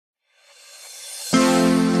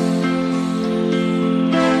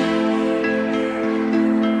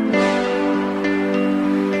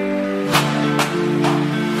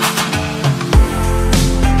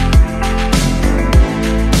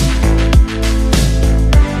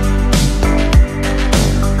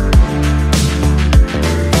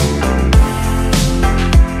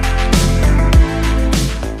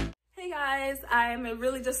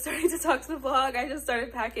talk to the vlog. I just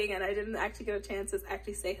started packing and I didn't actually get a chance to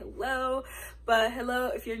actually say hello. But hello,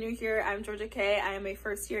 if you're new here, I'm Georga-Kay. I am a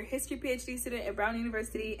first-year history PhD student at Brown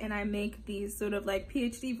University, and I make these sort of like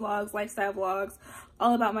PhD vlogs, lifestyle vlogs,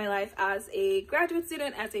 all about my life as a graduate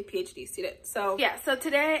student, as a PhD student. So yeah, so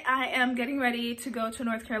today I am getting ready to go to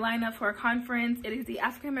North Carolina for a conference. It is the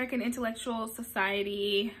African American Intellectual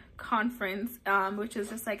Society conference, which is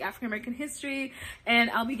just like African American history,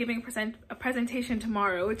 and I'll be giving a presentation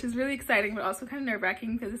tomorrow, which is really exciting but also kind of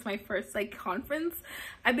nerve-wracking because it's my first like conference.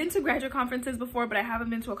 I've been to graduate conferences before, but I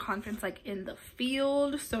haven't been to a conference like in the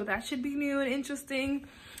field, so that should be new and interesting.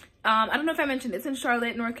 I don't know if I mentioned, it's in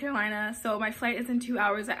Charlotte, North Carolina, so my flight is in 2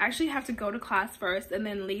 hours. I actually have to go to class first and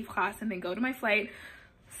then leave class and then go to my flight.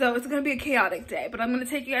 So it's gonna be a chaotic day, but I'm gonna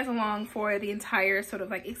take you guys along for the entire sort of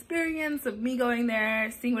like experience of me going there,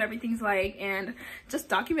 seeing what everything's like, and just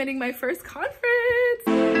documenting my first conference.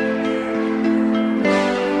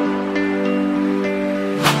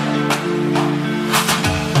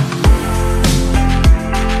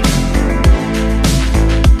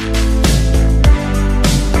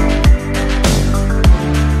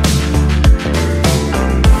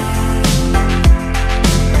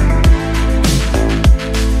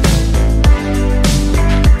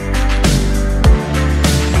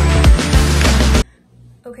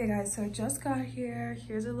 Okay guys, so I just got here.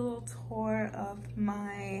 Here's a little tour of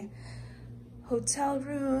my hotel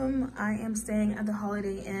room. I am staying at the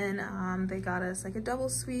Holiday Inn. They got us like a double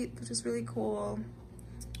suite, which is really cool.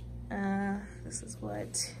 This is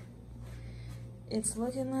what it's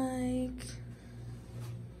looking like.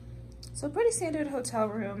 So pretty standard hotel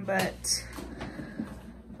room, but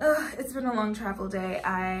it's been a long travel day.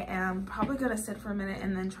 I am probably gonna sit for a minute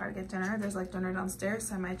and then try to get dinner. There's like dinner downstairs,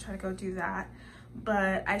 so I might try to go do that.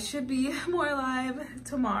 But I should be more alive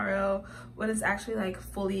tomorrow when it's actually like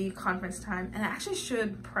fully conference time. And I actually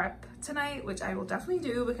should prep tonight, which I will definitely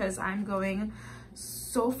do because I'm going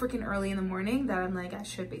so freaking early in the morning that I'm like, I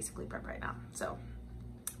should basically prep right now. So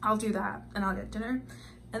I'll do that and I'll get dinner.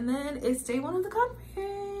 And then it's day one of the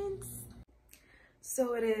conference.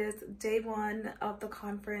 So it is day one of the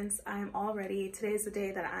conference. I'm all ready. Today is the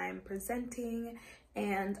day that I'm presenting,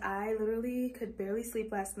 and I literally could barely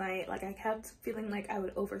sleep last night. Like I kept feeling like I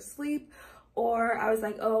would oversleep, or I was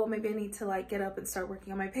like, oh, maybe I need to like get up and start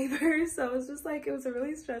working on my papers. So it was just like, it was a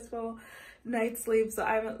really stressful night's sleep. So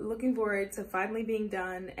I'm looking forward to finally being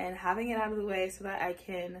done and having it out of the way so that I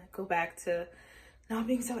can go back to not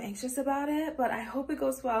being so anxious about it. But I hope it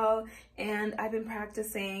goes well, and I've been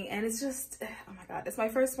practicing, and it's just, oh my god, it's my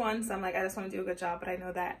first one, so I'm like, I just want to do a good job, but I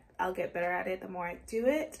know that I'll get better at it the more I do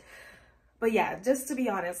it. But yeah, just to be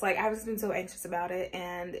honest, like I've just been so anxious about it,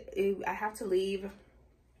 and I have to leave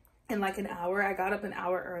in like an hour. I got up an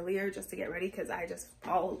hour earlier just to get ready because I just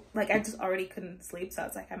already couldn't sleep, so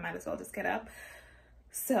it's like I might as well just get up.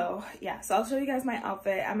 So yeah, so I'll show you guys my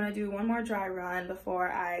outfit. I'm gonna do one more dry run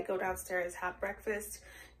before I go downstairs, have breakfast,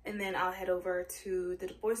 and then I'll head over to the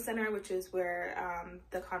Du Bois Center, which is where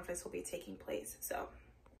the conference will be taking place. So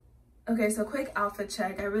okay, so quick outfit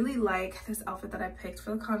check. I really like this outfit that I picked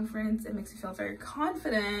for the conference. It makes me feel very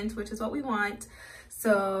confident, which is what we want.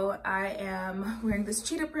 So I am wearing this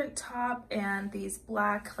cheetah print top and these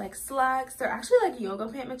black like slacks. They're actually like yoga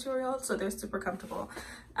pant material, so they're super comfortable.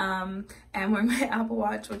 I'm wearing my Apple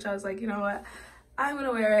Watch, which I was like, you know what, I'm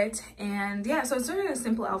gonna wear it. And yeah, so it's sort of a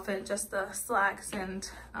simple outfit, just the slacks and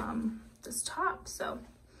this top. So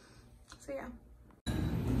yeah.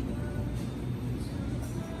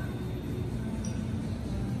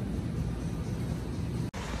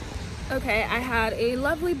 Okay, I had a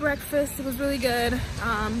lovely breakfast. It was really good.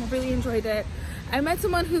 Really enjoyed it. I met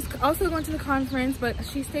someone who's also going to the conference, but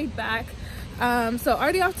she stayed back. So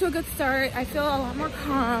already off to a good start. I feel a lot more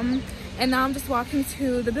calm. And now I'm just walking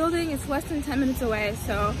to the building. It's less than 10 minutes away.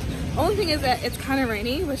 So only thing is that it's kind of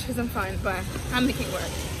rainy, which isn't fun, but I'm making it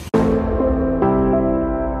work.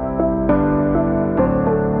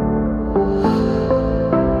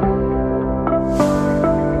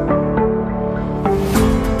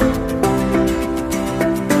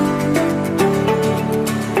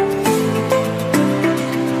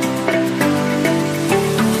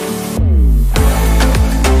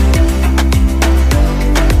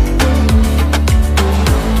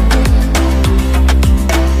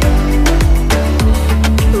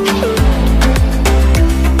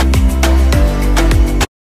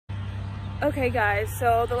 Okay guys,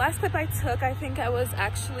 so the last clip I took, I think I was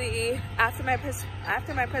actually after my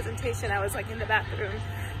presentation. I was like in the bathroom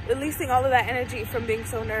releasing all of that energy from being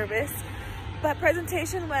so nervous. But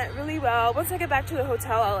presentation went really well. Once I get back to the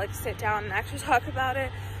hotel, I'll like sit down and actually talk about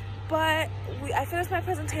it. but I finished my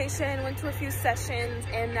presentation, went to a few sessions,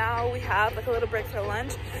 and now we have like a little break for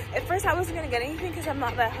lunch. At first I wasn't gonna get anything because I'm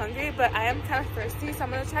not that hungry, but I am kind of thirsty, so I'm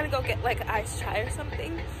gonna try to go get like iced chai or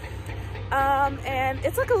something. And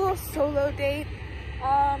it's like a little solo date.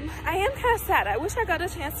 I am kind of sad. I wish I got a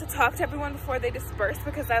chance to talk to everyone before they dispersed,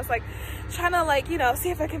 because I was like trying to like, you know,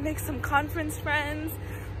 see if I can make some conference friends,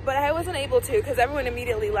 but I wasn't able to because everyone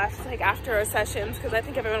immediately left like after our sessions, because I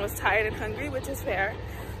think everyone was tired and hungry, which is fair.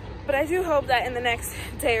 But I do hope that in the next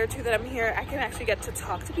day or two that I'm here, I can actually get to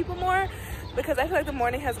talk to people more, because I feel like the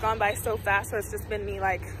morning has gone by so fast, so it's just been me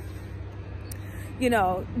like, you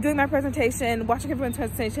know, doing my presentation, watching everyone's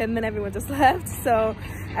presentation, and then everyone just left. So,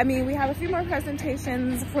 I mean, we have a few more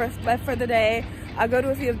presentations left for the day. I'll go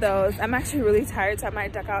to a few of those. I'm actually really tired, so I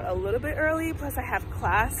might duck out a little bit early, plus I have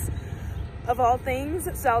class of all things,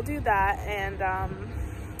 so I'll do that. And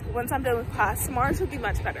once I'm done with class, tomorrow should be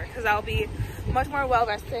much better because I'll be much more well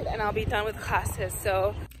rested and I'll be done with classes.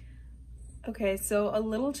 So okay, so a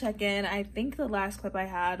little check-in. I think the last clip I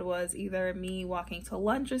had was either me walking to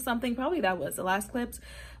lunch or something. Probably that was the last clips.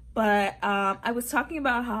 But I was talking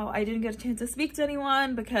about how I didn't get a chance to speak to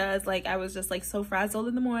anyone because like I was just like so frazzled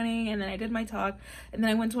in the morning, and then I did my talk, and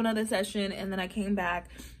then I went to another session, and then I came back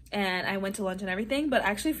and I went to lunch and everything. But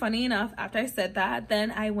actually, funny enough, after I said that,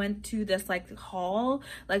 then I went to this like hall,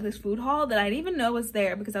 like this food hall that I didn't even know was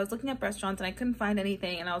there, because I was looking at restaurants and I couldn't find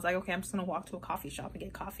anything, and I was like, okay, I'm just gonna walk to a coffee shop and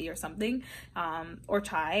get coffee or something, or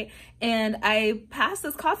chai. And I passed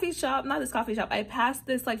this coffee shop, not this coffee shop, I passed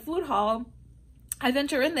this like food hall. I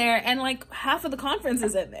venture in there and like half of the conference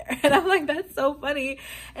is in there, and I'm like, that's so funny.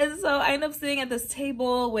 And so I end up sitting at this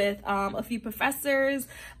table with a few professors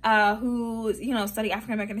who, you know, study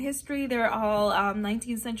African American history. They're all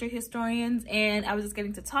 19th century historians, and I was just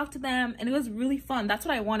getting to talk to them, and it was really fun. That's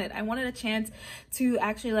what I wanted. I wanted a chance to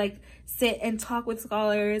actually like sit and talk with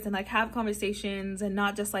scholars and like have conversations, and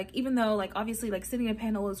not just like, even though like obviously like sitting in a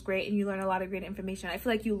panel is great and you learn a lot of great information, I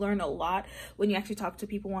feel like you learn a lot when you actually talk to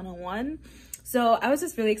people one-on-one. So I was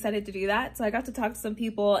just really excited to do that. So I got to talk to some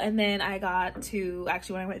people, and then I got to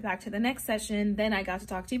actually, when I went back to the next session, then I got to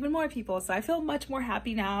talk to even more people. So I feel much more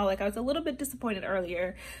happy now. Like I was a little bit disappointed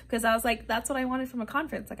earlier because I was like, that's what I wanted from a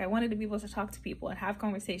conference. Like I wanted to be able to talk to people and have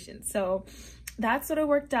conversations. So that sort of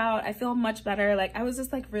worked out. I feel much better. Like I was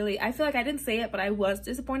just like really, I feel like I didn't say it, but I was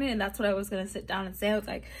disappointed, and that's what I was going to sit down and say. I was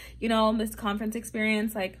like, you know, this conference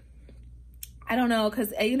experience, like, I don't know,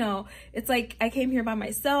 because, you know, it's like I came here by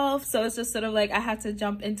myself, so it's just sort of like I had to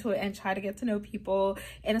jump into it and try to get to know people.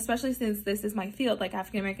 And especially since this is my field, like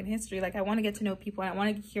African American history, like I want to get to know people, and I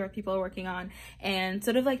want to hear what people are working on, and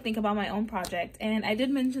sort of like think about my own project. And I did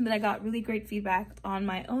mention that I got really great feedback on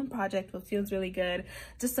my own project, which feels really good.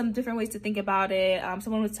 Just some different ways to think about it.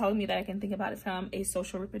 Someone was telling me that I can think about it from a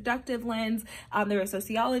social reproductive lens. They're a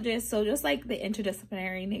sociologist, so just like the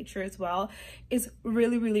interdisciplinary nature as well is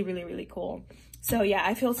really, really, really, really cool. So yeah,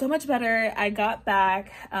 I feel so much better. I got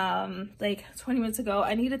back like 20 minutes ago.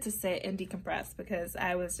 I needed to sit and decompress because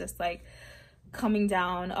I was just like coming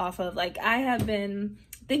down off of, like, I have been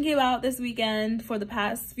thinking about this weekend for the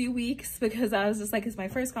past few weeks because I was just like, it's my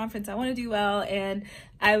first conference, I want to do well, and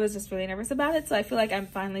I was just really nervous about it. So I feel like I'm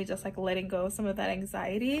finally just like letting go of some of that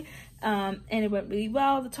anxiety, and it went really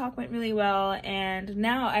well. The talk went really well, and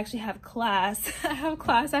now I actually have class. I have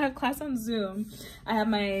class on Zoom. I have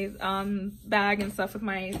my bag and stuff with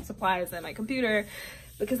my supplies and my computer,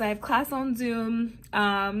 because I have class on Zoom,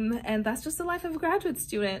 and that's just the life of a graduate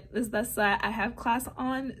student. That's I have class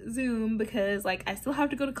on Zoom because like I still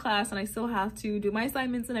have to go to class and I still have to do my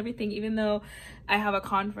assignments and everything, even though I have a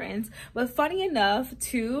conference. But funny enough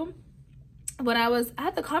too, when I was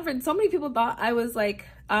at the conference, so many people thought I was like,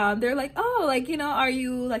 they're like, oh, like, you know, are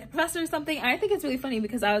you like a professor or something? And I think it's really funny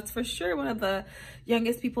because I was for sure one of the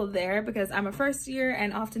youngest people there, because I'm a first year,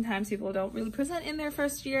 and oftentimes people don't really present in their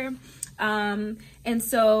first year. And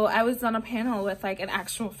so I was on a panel with like an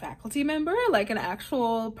actual faculty member, like an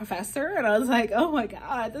actual professor, and I was like, oh my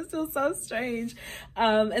God, this feels so strange.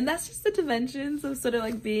 And that's just the dimensions of sort of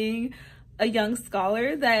like being a young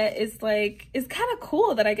scholar, that is like, it's kind of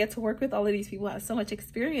cool that I get to work with all of these people who have so much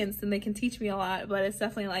experience and they can teach me a lot. But it's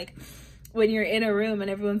definitely like when you're in a room and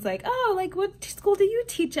everyone's like, oh, like what school do you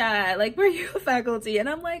teach at? Like, were you a faculty? And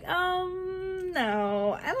I'm like,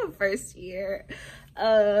 no, I'm a first year.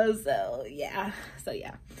 So yeah,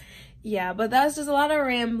 but that's just a lot of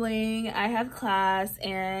rambling. I have class,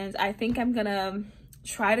 and I think I'm gonna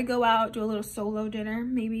try to go out, do a little solo dinner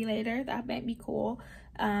maybe later. That might be cool.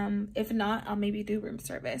 If not, I'll maybe do room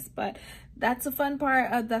service. But that's a fun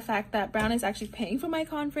part of the fact that Brown is actually paying for my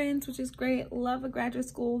conference, which is great. Love a graduate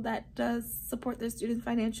school that does support their students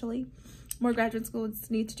financially. more graduate schools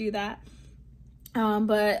need to do that.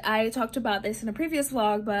 But I talked about this in a previous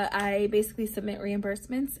vlog, but I basically submit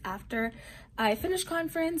reimbursements after I finish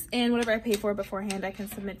conference, and whatever I pay for beforehand I can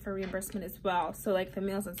submit for reimbursement as well. So like the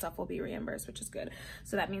meals and stuff will be reimbursed, which is good.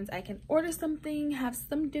 So that means I can order something, have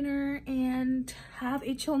some dinner, and have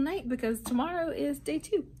a chill night because tomorrow is day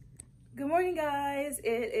 2. Good morning, guys.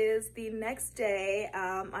 It is the next day.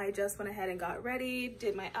 I just went ahead and got ready,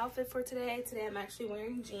 did my outfit for today. Today I'm actually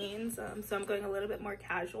wearing jeans, so I'm going a little bit more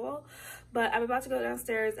casual, but I'm about to go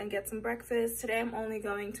downstairs and get some breakfast. Today I'm only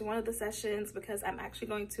going to one of the sessions because I'm actually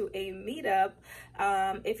going to a meetup.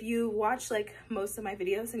 If you watch like most of my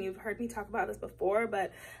videos and you've heard me talk about this before,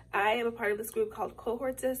 but I am a part of this group called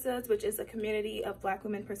Cohort Sisters, which is a community of Black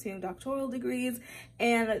women pursuing doctoral degrees.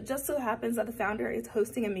 And it just so happens that the founder is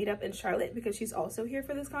hosting a meetup in Charlotte because she's also here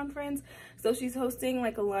for this conference. So she's hosting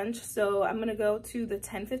like a lunch. So I'm gonna go to the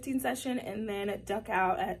 10:15 session and then duck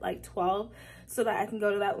out at like 12 so that I can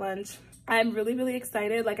go to that lunch. I'm really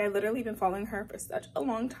excited. Like, I literally been following her for such a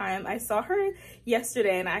long time. I saw her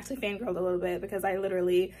yesterday and I actually fangirled a little bit because I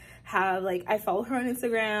literally have like, I follow her on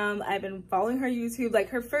Instagram. I've been following her YouTube. Like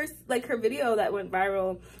her video that went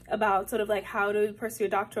viral about sort of like how to pursue a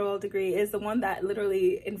doctoral degree is the one that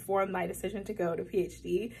literally informed my decision to go to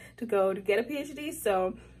Ph.D. to get a Ph.D.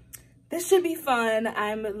 So this should be fun.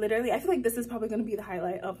 I feel like this is probably going to be the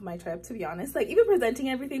highlight of my trip, to be honest. Like, even presenting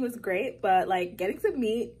everything was great, but like getting to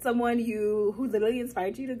meet someone who literally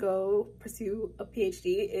inspired you to go pursue a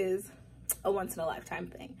PhD is a once in a lifetime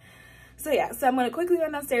thing. So yeah, so I'm going to quickly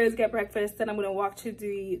run downstairs, get breakfast, then I'm going to walk to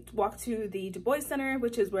the Du Bois Center,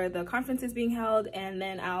 which is where the conference is being held, and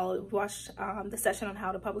then I'll watch the session on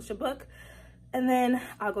how to publish a book, and then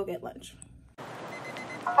I'll go get lunch.